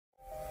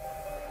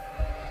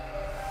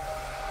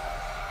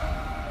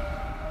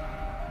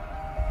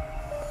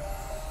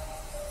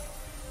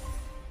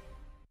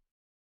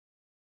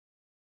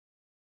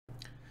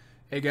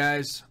Hey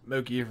guys,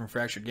 Moki here from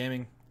Fractured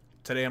Gaming.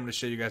 Today I'm going to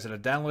show you guys how to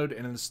download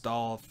and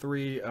install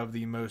 3 of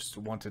the most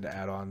wanted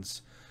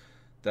add-ons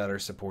that are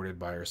supported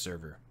by our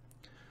server.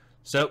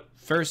 So,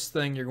 first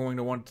thing you're going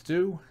to want to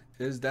do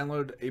is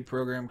download a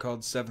program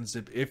called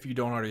 7-Zip. If you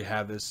don't already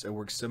have this, it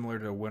works similar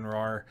to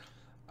WinRAR,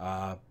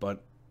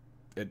 but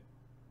it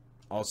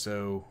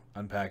also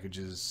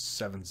unpackages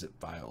 7-Zip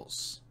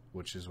files,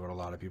 which is what a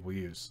lot of people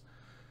use.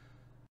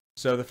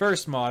 So the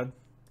first mod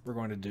we're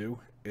going to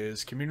do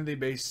is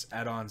community-based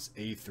add-ons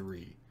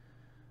A3.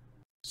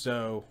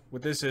 So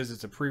what this is,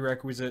 it's a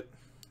prerequisite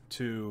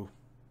to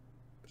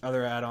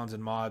other add-ons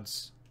and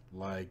mods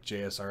like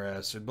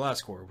JSRS and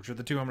Blastcore, which are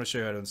the two I'm going to show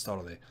you how to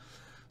install today.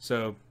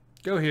 So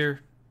go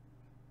here,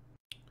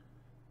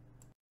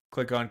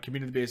 click on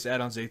community-based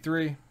add-ons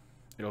A3,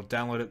 it'll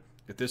download it.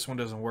 If this one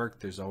doesn't work,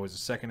 there's always a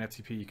second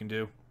FTP you can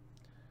do.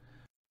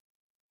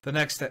 The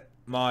next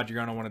mod you're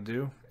going to want to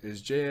do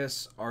is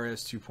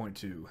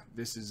JSRS2.2.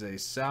 This is a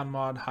sound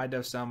mod, high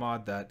def sound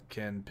mod that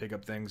can pick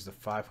up things to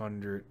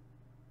 500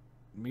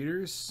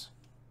 meters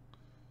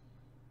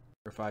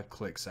or 5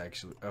 clicks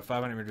actually,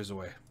 500 meters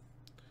away.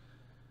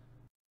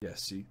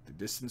 Yes, see, the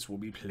distance will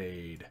be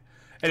played.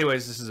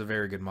 Anyways, this is a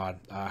very good mod.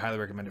 I highly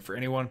recommend it for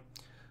anyone.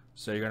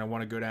 So you're going to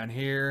want to go down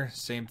here,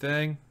 same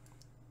thing.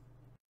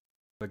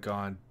 Click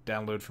on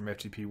download from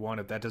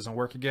FTP1. If that doesn't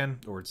work again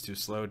or it's too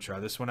slow, try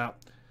this one out.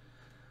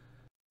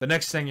 The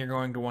next thing you're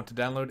going to want to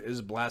download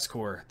is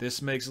Blastcore.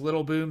 This makes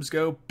little booms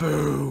go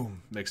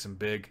boom, makes them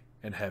big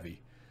and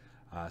heavy.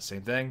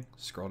 Same thing,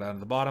 scroll down to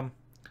the bottom,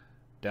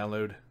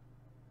 download,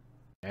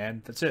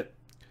 and that's it.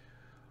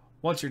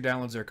 Once your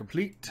downloads are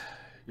complete,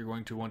 you're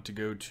going to want to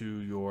go to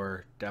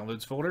your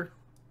downloads folder,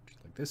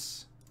 just like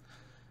this,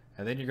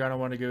 and then you're going to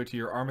want to go to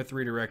your Arma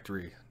 3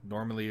 directory.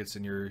 Normally it's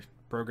in your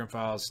program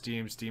files,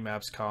 Steam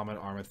apps, common,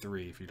 Arma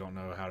 3. If you don't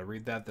know how to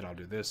read that, then I'll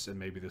do this, and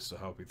maybe this will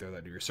help you throw that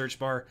into your search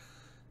bar,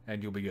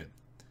 and you'll be good.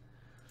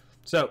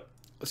 So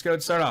let's go ahead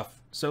and start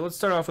off. So let's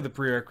start off with a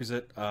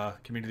prerequisite,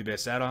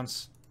 community-based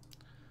add-ons.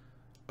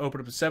 Open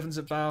up a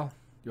 7-zip file.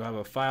 You'll have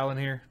a file in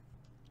here.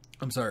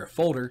 A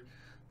folder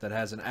that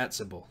has an @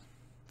 symbol.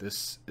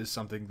 This is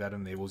something that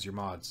enables your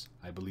mods,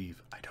 I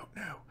believe. I don't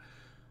know.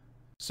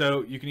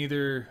 So you can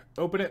either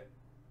open it.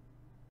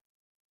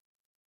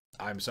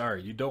 I'm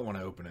sorry, you don't want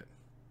to open it.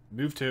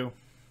 Move to,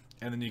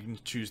 and then you can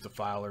choose the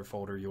file or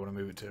folder you want to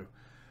move it to.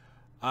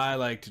 I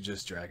like to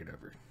just drag it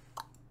over.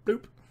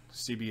 Boop.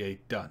 CBA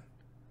done.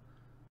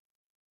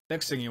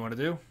 Next thing you want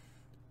to do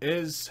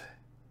is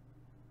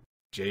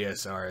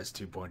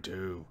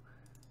JSRS2.2.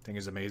 Thing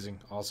is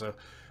amazing. Also,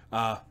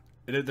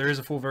 there is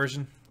a full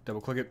version. Double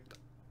click it.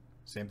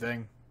 Same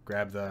thing.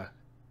 Grab the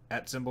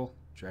 @ symbol.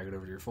 Drag it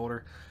over to your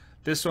folder.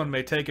 This one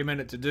may take a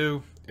minute to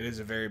do. It is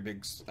a very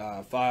big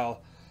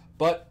file,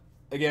 but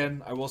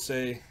again, I will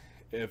say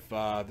if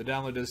the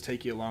download does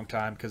take you a long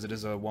time because it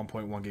is a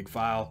 1.1 gig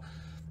file.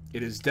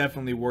 It is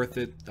definitely worth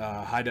it.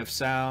 High def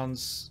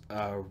sounds,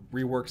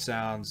 rework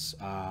sounds.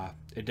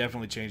 It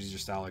definitely changes your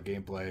style of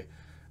gameplay.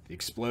 The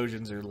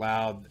explosions are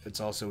loud.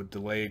 It's also a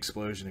delay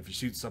explosion. If you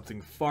shoot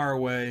something far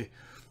away,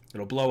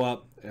 it'll blow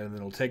up, and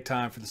it'll take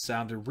time for the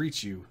sound to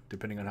reach you,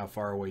 depending on how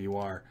far away you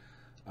are.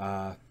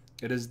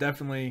 It has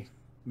definitely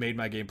made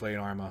my gameplay in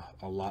Arma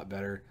a lot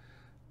better,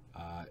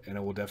 and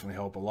it will definitely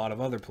help a lot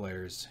of other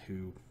players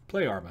who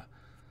play Arma.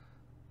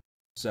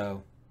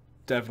 So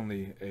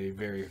definitely a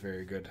very,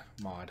 very good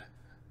mod.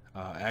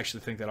 I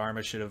actually think that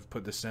Arma should have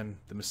put this in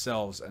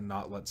themselves and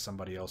not let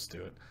somebody else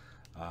do it.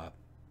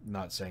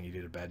 Not saying he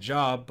did a bad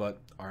job,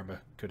 but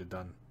Arma could have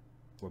done,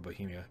 or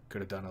Bohemia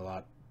could have done a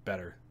lot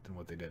better than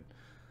what they did.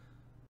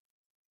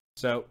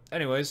 So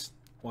anyways,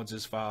 once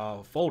this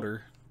file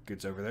folder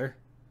gets over there,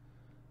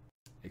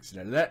 exit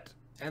out of that,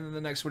 and then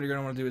the next one you're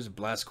going to want to do is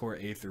Blastcore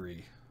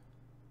A3.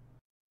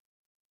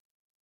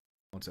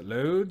 Once it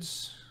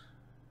loads,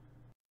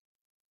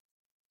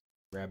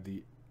 grab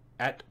the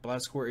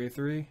 @Blastcore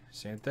A3,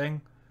 same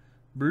thing,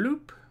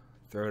 bloop,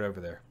 throw it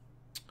over there.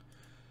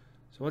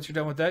 So once you're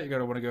done with that, you're going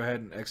to want to go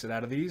ahead and exit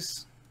out of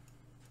these.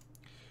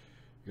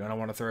 You're going to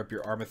want to throw up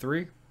your Arma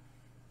 3.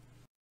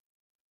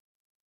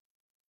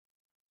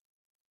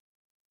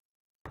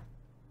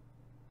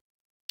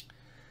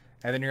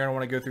 And then you're going to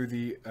want to go through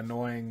the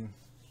annoying,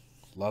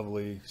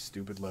 lovely,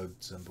 stupid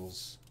load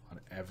symbols on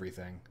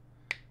everything.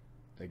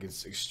 That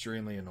gets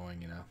extremely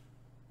annoying, you know.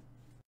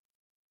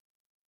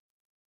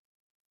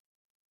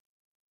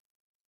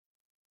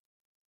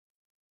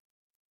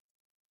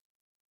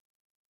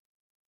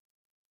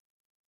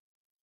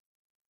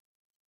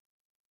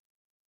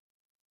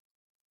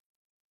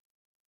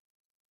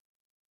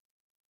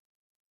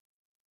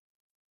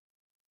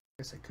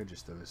 I guess I could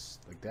just do this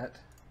like that.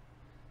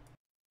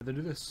 Rather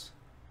do this.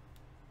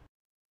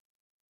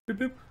 Boop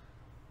boop.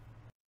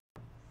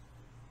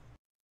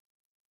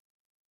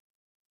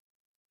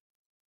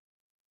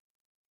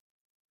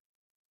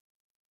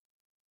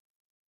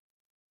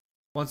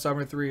 Once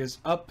Arma 3 is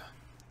up,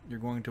 you're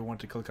going to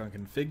want to click on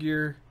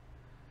Configure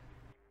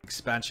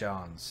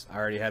Expansions. I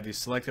already have these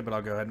selected, but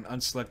I'll go ahead and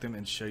unselect them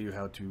and show you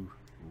how to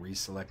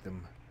reselect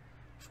them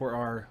for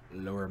our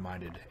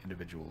lower-minded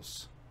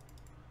individuals.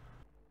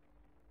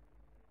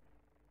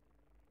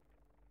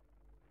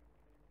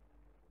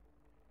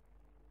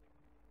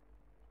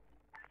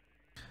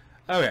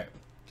 Okay,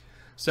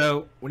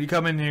 so when you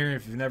come in here,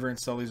 if you've never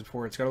installed these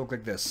before, it's got to look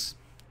like this,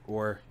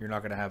 or you're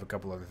not going to have a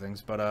couple other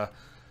things. But all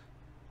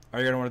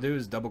you're going to want to do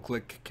is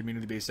double-click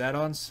community-based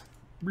add-ons,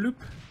 bloop,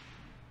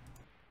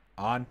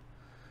 on.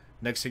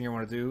 Next thing you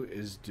want to do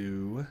is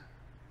do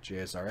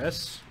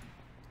JSRS,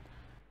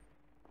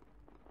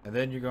 and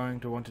then you're going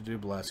to want to do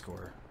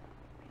Blastcore.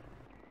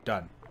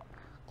 Done.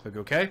 Click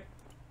OK.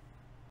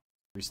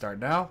 Restart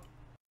now.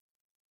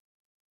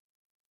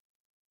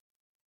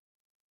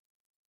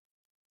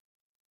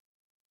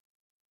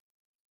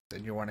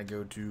 Then you want to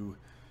go to,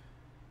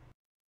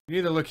 you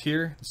either look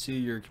here and see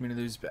your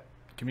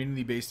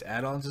community-based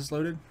add-ons is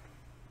loaded,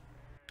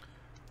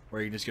 or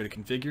you can just go to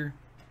configure,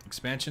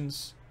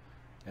 expansions,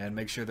 and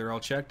make sure they're all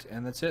checked,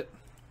 and that's it.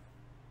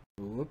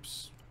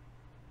 Whoops.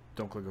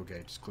 Don't click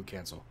OK, just click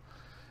cancel.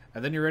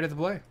 And then you're ready to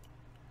play.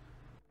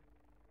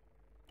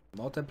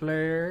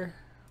 Multiplayer.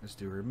 Let's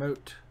do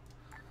remote.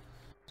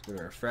 Let's go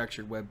to our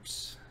fractured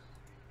webs.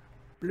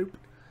 Bloop.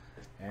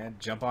 And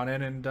jump on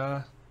in and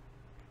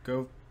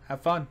go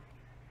have fun.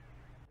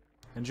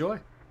 Enjoy.